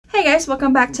Hey guys,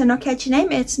 welcome back to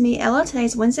nocatchyname. It's me, Ella.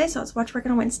 Today's Wednesday, so it's Watch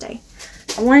Working on Wednesday.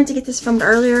 I wanted to get this filmed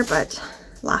earlier, but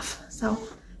life. So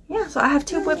yeah, so I have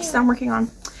two WIPs that I'm working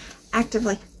on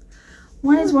actively.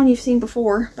 One is one you've seen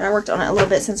before, but I worked on it a little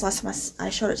bit since last time I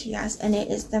showed it to you guys, and it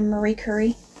is the Marie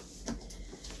Curie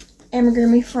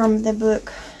amigurumi from the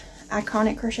book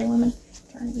Iconic Crochet Women.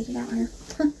 I'm trying to get it out here.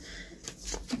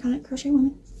 Iconic Crochet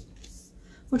Women,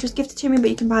 which was gifted to me, but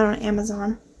you can buy it on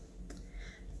Amazon.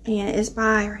 And it is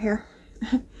by here,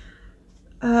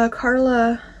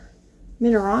 Carla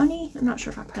Minerani. I'm not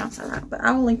sure if I pronounced that right, but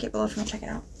I will link it below if you want to check it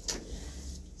out.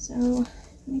 So let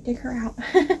me dig her out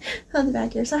of the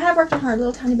back here. So I have worked on her a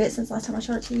little tiny bit since last time I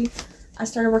showed it to you. I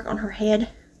started work on her head.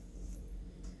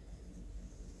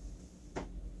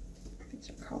 Fix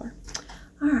her collar.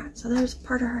 Alright, so there's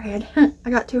part of her head.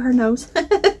 I got to her nose.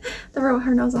 The row of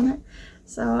her nose on it.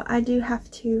 So I do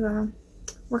have to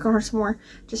work on her some more.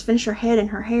 Just finish her head and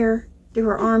her hair, do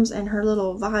her arms and her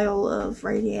little vial of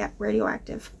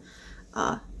radioactive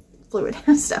fluid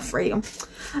stuff, radium.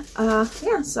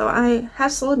 Yeah, so I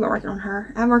have slowly been working on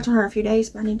her. I haven't worked on her in a few days,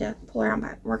 but I need to pull her out and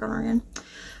back, work on her again.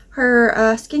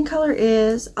 Her skin color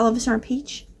is I Love This Yarn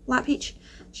Peach, light peach.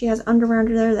 She has underwear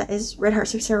under there that is Red Heart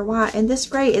Super Saver white, and this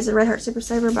gray is a Red Heart Super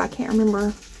Saver, but I can't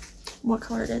remember what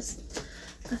color it is.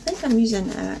 I think I'm using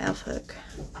elf hook.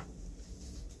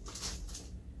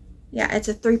 Yeah, it's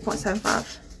a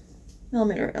 3.75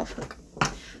 millimeter elf hook.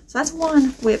 So that's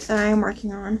one WIP that I am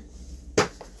working on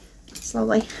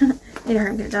slowly. Need to hurry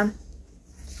and get it done.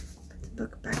 Put the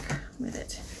book back with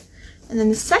it. And then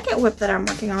the second WIP that I'm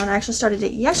working on, I actually started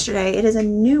it yesterday. It is a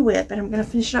new WIP, and I'm going to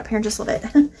finish it up here in just a little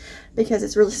bit because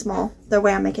it's really small. The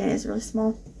way I'm making it is really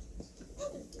small.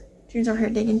 June's over here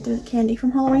digging through the candy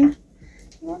from Halloween.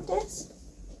 You want this?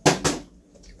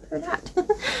 For that.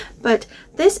 But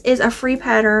this is a free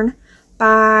pattern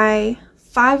by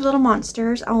Five Little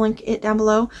Monsters. I'll link it down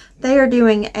below. They are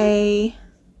doing a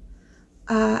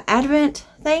Advent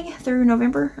thing through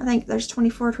November. I think there's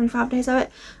 24 25 days of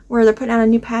it, where they're putting out a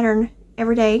new pattern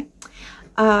every day,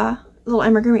 little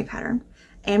amigurumi pattern.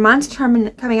 And mine's coming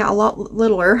out a lot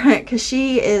littler because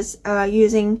she is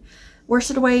using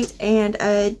worsted weight and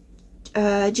a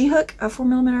G hook, a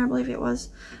 4mm I believe it was.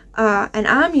 And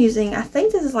I'm using, I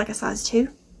think this is like a size 2.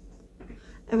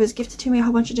 It was gifted to me, a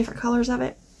whole bunch of different colors of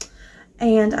it.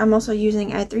 And I'm also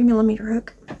using a 3mm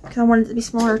hook because I wanted it to be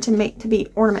smaller to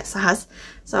be ornament size.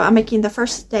 So I'm making the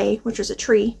first day, which was a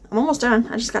tree. I'm almost done.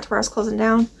 I just got to where I was closing it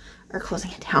down.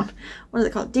 What is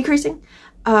it called? Decreasing.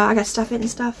 I got to stuff it and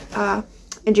stuff.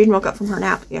 And June woke up from her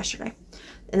nap yesterday.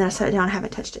 And then I set it down. I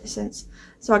haven't touched it since.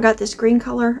 So I got this green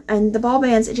color, and the ball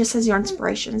bands, it just says Yarn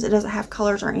Inspirations. It doesn't have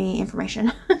colors or any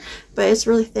information. But it's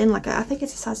really thin, like I think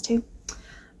it's a size 2.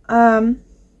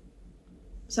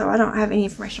 So I don't have any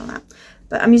information on that.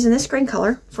 But I'm using this green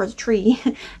color for the tree.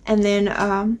 And then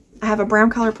I have a brown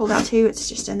color pulled out too. It's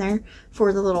just in there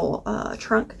for the little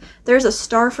trunk. There's a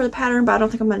star for the pattern, but I don't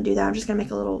think I'm going to do that. I'm just going to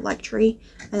make a little like tree.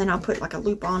 And then I'll put like a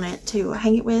loop on it to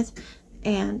hang it with.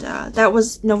 And that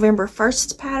was November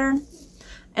 1st pattern.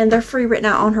 And they're free written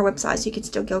out on her website, so you can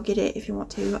still go get it if you want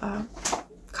to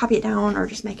copy it down or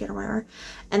just make it or whatever.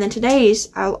 And then today's,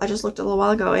 I just looked a little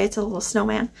while ago, it's a little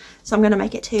snowman. So I'm going to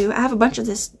make it too. I have a bunch of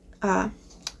this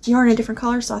yarn in different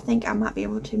colors, so I think I might be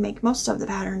able to make most of the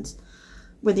patterns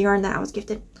with the yarn that I was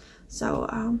gifted.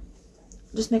 So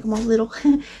just make them all little.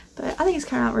 But I think it's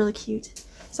kind of really cute.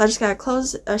 So I just got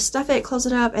to stuff it, close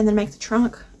it up, and then make the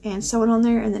trunk and sew it on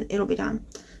there, and then it'll be done.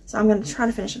 So I'm going to try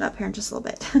to finish it up here in just a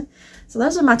little bit. So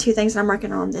those are my two things that I'm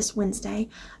working on this Wednesday.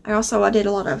 I did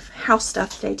a lot of house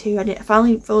stuff today too. I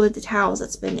finally folded the towels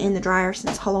that's been in the dryer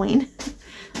since Halloween.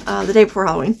 The day before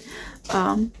Halloween.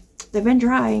 They've been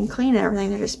dry and clean and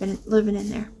everything. They've just been living in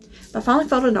there. But I finally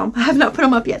folded them. I have not put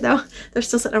them up yet though. They're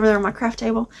still sitting over there on my craft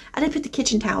table. I did put the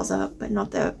kitchen towels up, but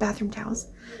not the bathroom towels.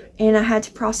 And I had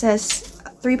to process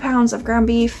 3 pounds of ground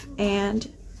beef and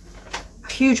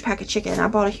huge pack of chicken. I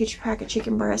bought a huge pack of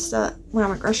chicken breast when I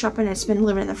went grocery shopping. It's been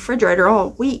living in the refrigerator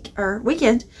all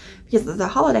weekend because of the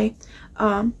holiday.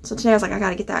 So today I was like, I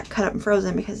gotta get that cut up and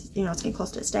frozen because you know it's getting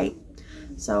close to its date.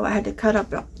 So I had to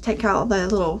take out the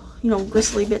little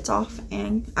gristly bits off,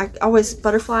 and I always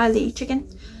butterfly the chicken,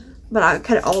 but I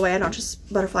cut it all the way. I don't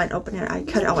just butterfly and open it. I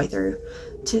cut it all the way through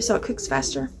so it cooks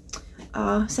faster.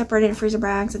 Separate it in freezer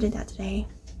bags. I did that today.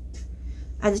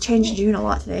 I had to change June a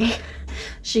lot today.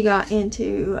 She got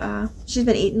into, she's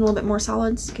been eating a little bit more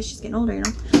solids because she's getting older, you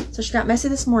know. So she got messy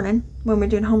this morning when we were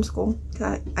doing homeschool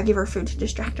because I give her food to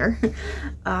distract her.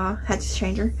 Had to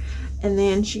change her. And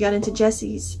then she got into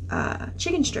Jesse's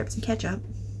chicken strips and ketchup.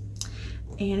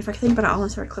 And if I could think about it, I'll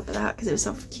insert a clip of that because it was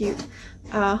so cute.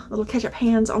 Little ketchup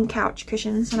hands on couch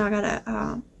cushions, and I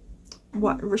gotta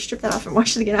strip that off and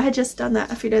wash it again. I had just done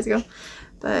that a few days ago,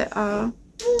 but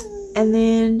and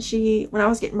then when I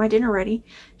was getting my dinner ready,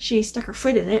 she stuck her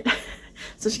foot in it,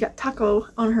 so she got taco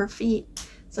on her feet.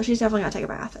 So she's definitely gonna take a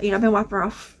bath. You know, I've been wiping her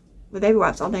off with baby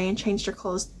wipes all day and changed her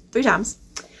clothes 3 times.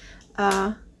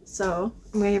 So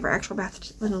I'm gonna give her actual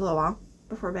bath in a little while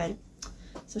before bed,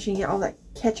 so she can get all that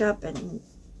ketchup and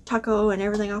taco and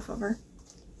everything off of her.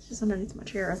 It's just underneath my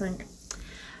chair, I think.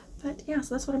 But yeah,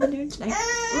 so that's what I've been doing today.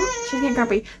 Ooh, she's getting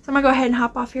grumpy. So I'm gonna go ahead and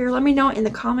hop off here. Let me know in the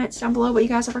comments down below what you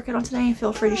guys are working on today, and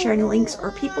feel free to share any links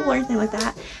or people or anything like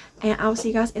that. And I will see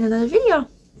you guys in another video.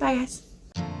 Bye guys.